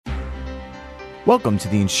Welcome to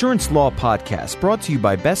the Insurance Law Podcast, brought to you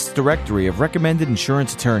by Best's Directory of Recommended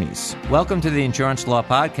Insurance Attorneys. Welcome to the Insurance Law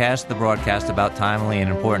Podcast, the broadcast about timely and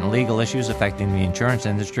important legal issues affecting the insurance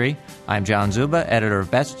industry. I'm John Zuba, editor of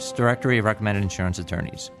Best's Directory of Recommended Insurance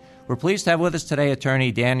Attorneys. We're pleased to have with us today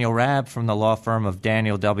attorney Daniel Rabb from the law firm of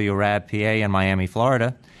Daniel W. Rabb, PA in Miami,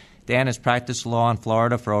 Florida. Dan has practiced law in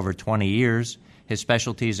Florida for over 20 years. His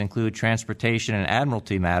specialties include transportation and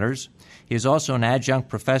admiralty matters. He is also an adjunct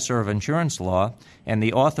professor of insurance law and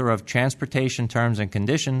the author of Transportation Terms and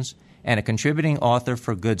Conditions and a contributing author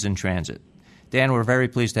for Goods in Transit. Dan, we're very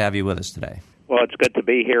pleased to have you with us today. Well, it's good to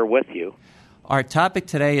be here with you. Our topic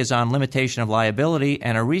today is on limitation of liability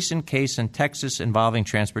and a recent case in Texas involving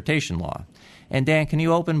transportation law. And Dan, can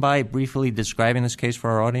you open by briefly describing this case for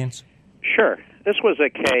our audience? Sure. This was a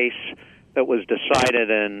case that was decided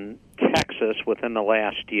in Texas within the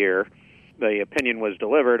last year. The opinion was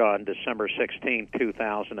delivered on December 16,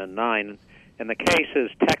 2009, and the case is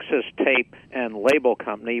Texas Tape and Label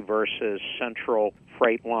Company versus Central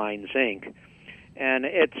Freight Lines, Inc. And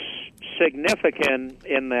it's significant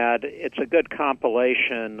in that it's a good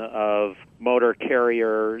compilation of motor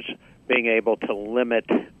carriers being able to limit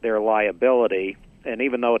their liability. And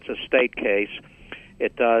even though it's a state case,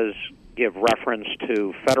 it does give reference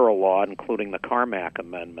to federal law, including the Carmack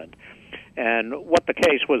Amendment. And what the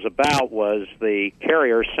case was about was the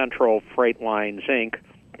carrier, Central Freight Lines, Inc.,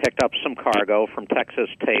 picked up some cargo from Texas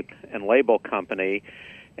Tape and Label Company,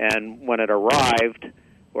 and when it arrived,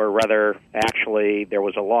 or rather, actually, there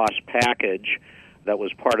was a lost package that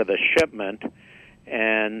was part of the shipment,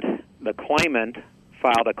 and the claimant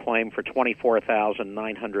filed a claim for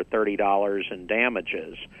 $24,930 in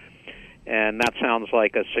damages. And that sounds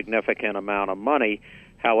like a significant amount of money.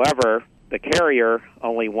 However, the carrier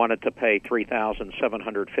only wanted to pay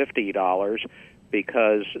 $3,750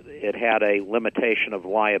 because it had a limitation of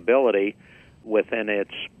liability within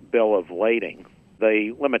its bill of lading.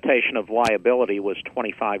 The limitation of liability was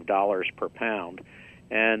 $25 per pound.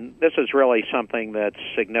 And this is really something that's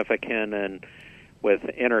significant and with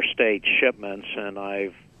interstate shipments, and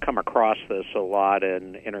I've come across this a lot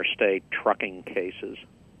in interstate trucking cases.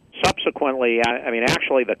 Subsequently,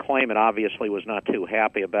 actually the claimant obviously was not too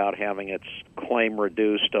happy about having its claim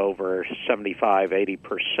reduced over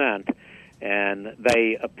 75-80%, and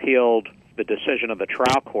they appealed the decision of the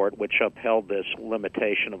trial court, which upheld this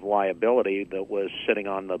limitation of liability that was sitting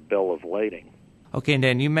on the bill of lading. Okay, and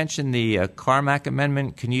Dan, you mentioned the Carmack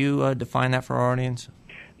Amendment. Can you define that for our audience?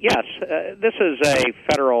 Yes. This is a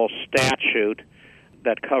federal statute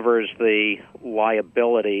that covers the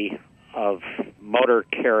liability of motor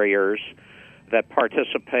carriers that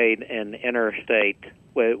participate in interstate,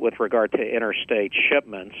 with regard to interstate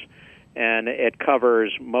shipments, and it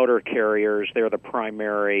covers motor carriers. They're the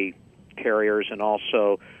primary carriers, and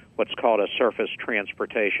also what's called a surface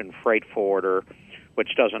transportation freight forwarder,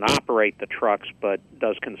 which doesn't operate the trucks but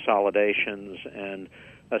does consolidations and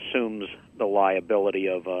assumes the liability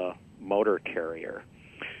of a motor carrier.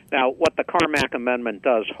 Now, what the Carmack Amendment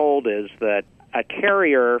does hold is that a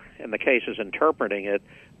carrier, and the case is interpreting it,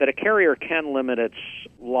 that a carrier can limit its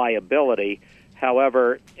liability.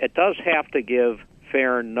 However, it does have to give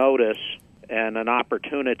fair notice and an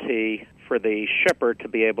opportunity for the shipper to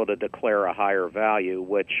be able to declare a higher value,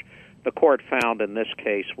 which the court found in this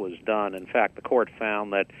case was done. In fact, the court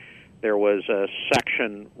found that there was a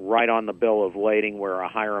section right on the bill of lading where a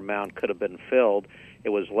higher amount could have been filled.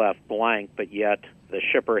 It was left blank, but yet the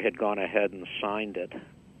shipper had gone ahead and signed it.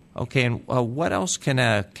 Okay, and what else can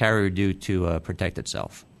a carrier do to protect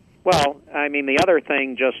itself? Well, the other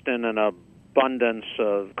thing, just in an abundance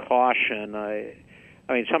of caution,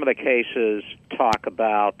 some of the cases talk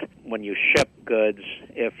about when you ship goods,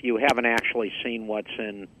 if you haven't actually seen what's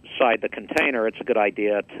inside the container, it's a good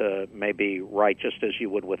idea to maybe write, just as you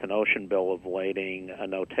would with an ocean bill of lading, a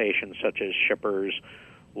notation such as shippers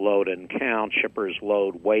load and count, shippers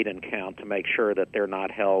load, weight, and count, to make sure that they're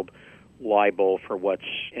not held liable for what's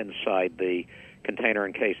inside the container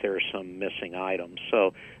in case there are some missing items.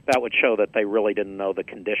 So that would show that they really didn't know the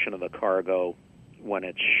condition of the cargo when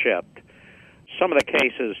it's shipped. Some of the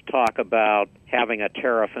cases talk about having a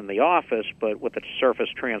tariff in the office, but with the Surface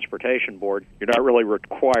Transportation Board, you're not really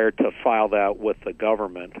required to file that with the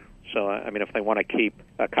government. So, if they want to keep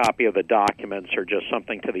a copy of the documents or just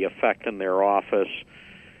something to the effect in their office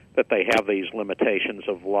that they have these limitations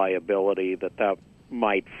of liability, that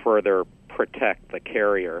might further protect the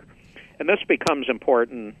carrier. And this becomes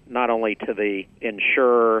important not only to the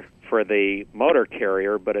insurer for the motor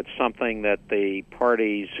carrier, but it's something that the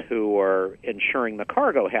parties who are insuring the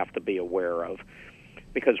cargo have to be aware of.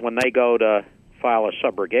 Because when they go to file a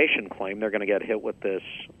subrogation claim, they're going to get hit with this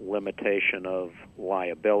limitation of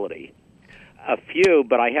liability. A few,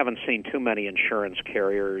 but I haven't seen too many insurance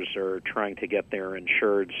carriers are trying to get their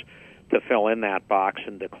insureds to fill in that box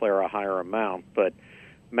and declare a higher amount, but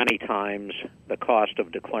many times the cost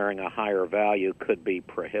of declaring a higher value could be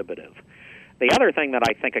prohibitive. The other thing that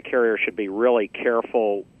I think a carrier should be really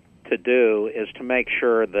careful to do is to make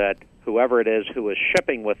sure that whoever it is who is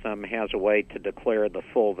shipping with them has a way to declare the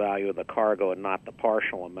full value of the cargo and not the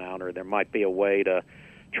partial amount, or there might be a way to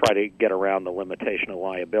try to get around the limitation of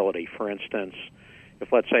liability. For instance,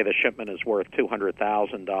 if let's say the shipment is worth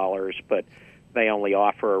 $200,000, but they only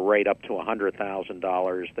offer a rate up to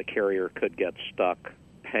 $100,000, the carrier could get stuck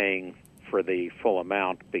paying for the full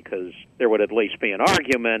amount because there would at least be an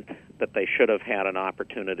argument that they should have had an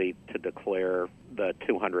opportunity to declare the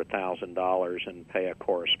 $200,000 and pay a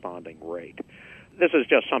corresponding rate. This is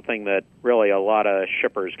just something that really a lot of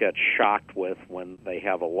shippers get shocked with when they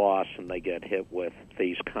have a loss and they get hit with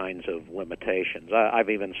these kinds of limitations. I've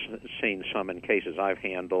even seen some in cases I've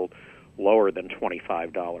handled lower than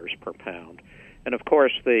 $25 per pound. And of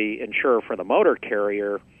course, the insurer for the motor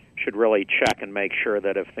carrier should really check and make sure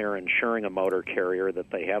that if they're insuring a motor carrier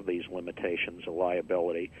that they have these limitations of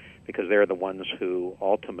liability, because they're the ones who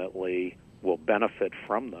ultimately will benefit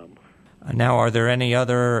from them. Now, are there any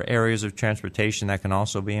other areas of transportation that can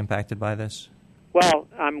also be impacted by this? Well,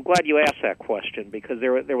 I'm glad you asked that question because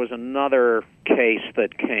there was another case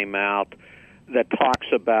that came out that talks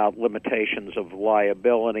about limitations of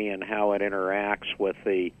liability and how it interacts with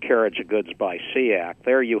the Carriage of Goods by Sea Act.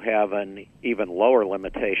 There you have an even lower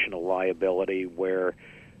limitation of liability where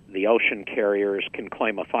the ocean carriers can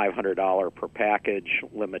claim a $500 per package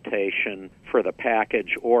limitation for the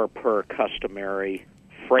package or per customary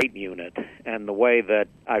freight unit. And the way that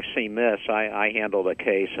I've seen this, I handled a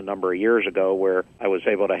case a number of years ago where I was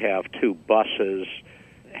able to have two buses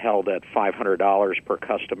held at $500 per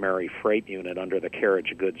customary freight unit under the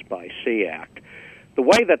Carriage of Goods by Sea Act. The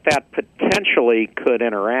way that potentially could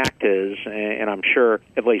interact is, and I'm sure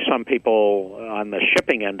at least some people on the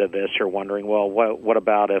shipping end of this are wondering, well, what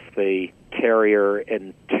about if the carrier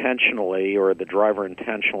intentionally or the driver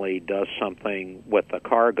intentionally does something with the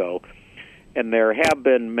cargo? And there have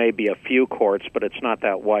been maybe a few courts, but it's not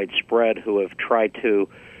that widespread, who have tried to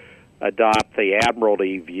adopt the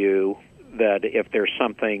admiralty view that if there's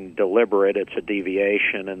something deliberate, it's a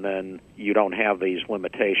deviation, and then you don't have these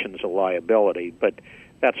limitations of liability. But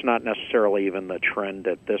that's not necessarily even the trend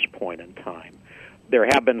at this point in time. There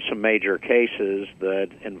have been some major cases that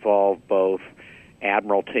involve both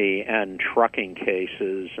admiralty and trucking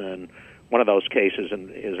cases, and one of those cases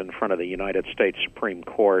is in front of the United States Supreme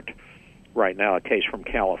Court right now, a case from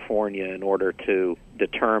California, in order to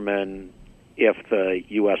determine if the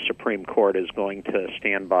U.S. Supreme Court is going to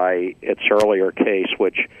stand by its earlier case,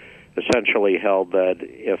 which essentially held that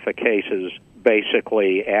if a case is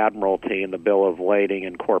basically admiralty and the bill of lading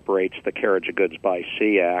incorporates the Carriage of Goods by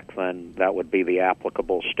Sea Act, then that would be the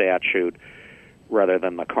applicable statute rather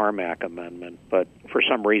than the Carmack Amendment. But for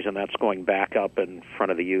some reason, that's going back up in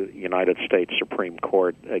front of the United States Supreme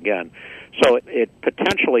Court again. So it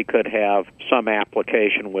potentially could have some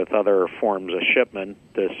application with other forms of shipment,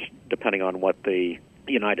 this depending on what the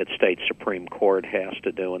United States Supreme Court has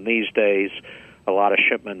to do. And these days, a lot of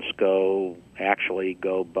shipments go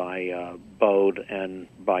by boat and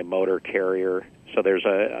by motor carrier. So there's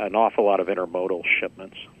an awful lot of intermodal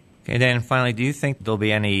shipments. Okay, Dan, finally, do you think there'll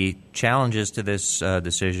be any challenges to this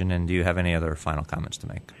decision, and do you have any other final comments to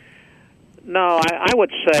make? No, I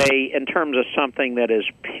would say in terms of something that is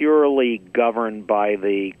purely governed by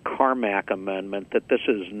the Carmack Amendment, that this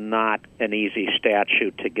is not an easy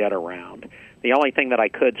statute to get around. The only thing that I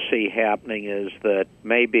could see happening is that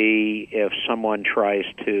maybe if someone tries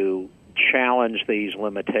to challenge these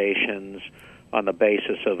limitations on the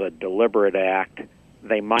basis of a deliberate act,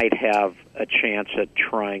 they might have a chance at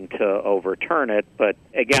trying to overturn it, but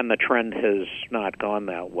again, the trend has not gone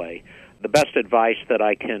that way. The best advice that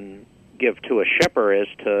I can give to a shipper is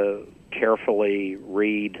to carefully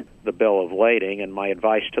read the bill of lading, and my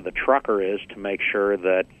advice to the trucker is to make sure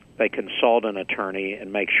that they consult an attorney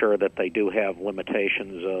and make sure that they do have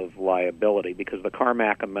limitations of liability, because the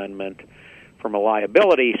Carmack Amendment, from a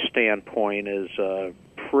liability standpoint, is a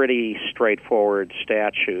pretty straightforward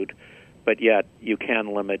statute, but yet you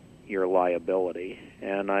can limit your liability.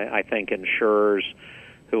 And I think insurers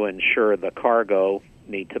who insure the cargo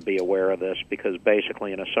need to be aware of this, because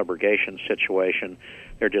basically in a subrogation situation,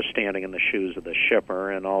 they're just standing in the shoes of the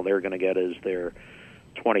shipper, and all they're going to get is their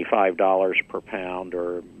 $25 per pound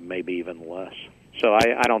or maybe even less. So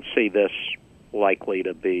I don't see this likely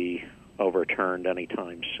to be overturned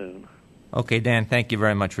anytime soon. Okay, Dan, thank you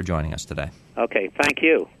very much for joining us today. Okay, thank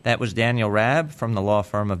you. That was Daniel Rabb from the law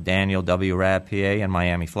firm of Daniel W. Rabb, PA in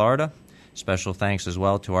Miami, Florida. Special thanks as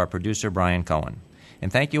well to our producer, Brian Cohen. And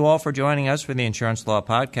thank you all for joining us for the Insurance Law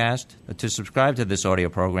Podcast. To subscribe to this audio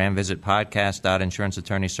program, visit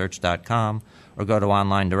podcast.insuranceattorneysearch.com or go to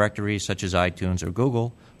online directories such as iTunes or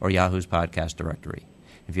Google or Yahoo's podcast directory.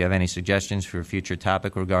 If you have any suggestions for a future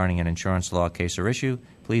topic regarding an insurance law case or issue,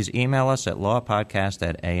 please email us at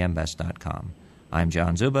lawpodcast@ambest.com. I'm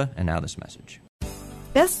John Zuba, and now this message.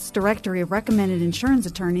 Best's directory of recommended insurance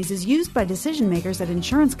attorneys is used by decision makers at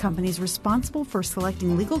insurance companies responsible for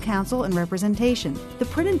selecting legal counsel and representation. The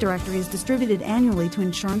printed directory is distributed annually to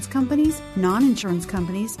insurance companies, non-insurance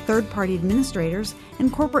companies, third-party administrators,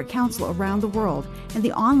 and corporate counsel around the world, and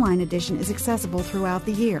the online edition is accessible throughout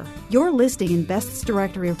the year. Your listing in Best's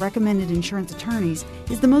directory of recommended insurance attorneys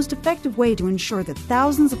is the most effective way to ensure that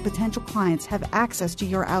thousands of potential clients have access to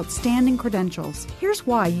your outstanding credentials. Here's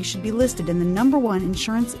why you should be listed in the #1 insurance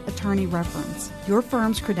attorney reference. Your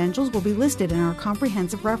firm's credentials will be listed in our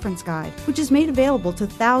comprehensive reference guide, which is made available to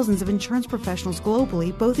thousands of insurance professionals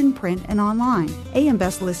globally, both in print and online. AM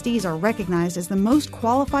Best listees are recognized as the most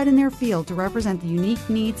qualified in their field to represent the unique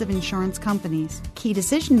needs of insurance companies. Key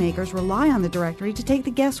decision makers rely on the directory to take the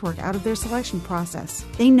guesswork out of their selection process.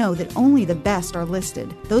 They know that only the best are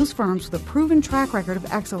listed, those firms with a proven track record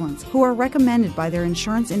of excellence who are recommended by their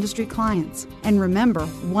insurance industry clients. And remember,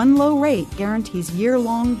 one low rate guarantees year-long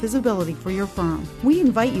visibility for your firm. We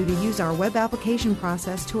invite you to use our web application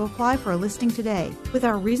process to apply for a listing today. With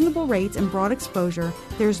our reasonable rates and broad exposure,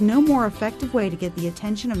 there's no more effective way to get the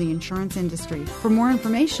attention of the insurance industry. For more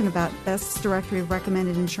information about Best's directory of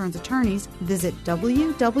recommended insurance attorneys, visit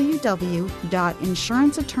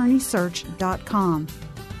www.insuranceattorneysearch.com.